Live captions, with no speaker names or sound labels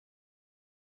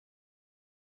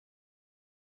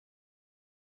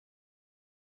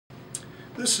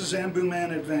This is Ambu Man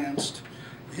Advanced.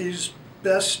 His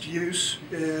best use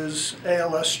is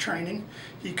ALS training.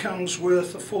 He comes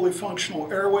with a fully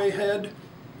functional airway head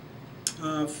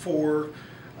for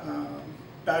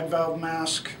bag valve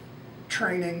mask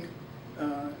training,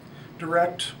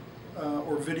 direct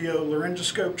or video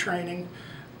laryngoscope training,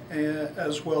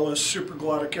 as well as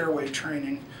supraglottic airway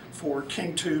training for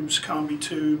king tubes, combi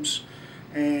tubes,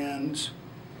 and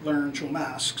laryngeal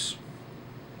masks.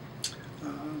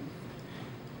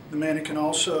 The mannequin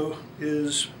also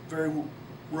is very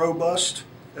robust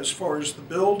as far as the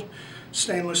build.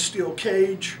 Stainless steel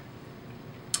cage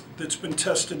that's been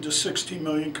tested to 60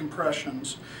 million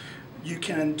compressions. You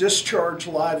can discharge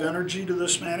live energy to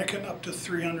this mannequin up to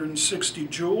 360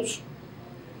 joules,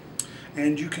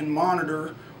 and you can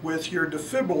monitor with your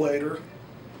defibrillator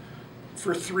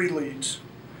for 3 leads.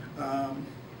 The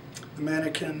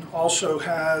mannequin also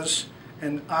has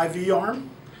an IV arm.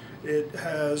 It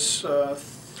has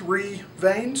 3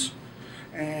 veins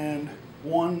and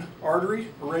 1 artery,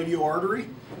 a radial artery.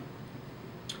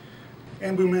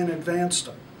 Ambu Man Advanced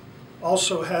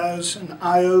also has an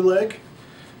IO leg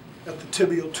at the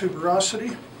tibial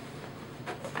tuberosity.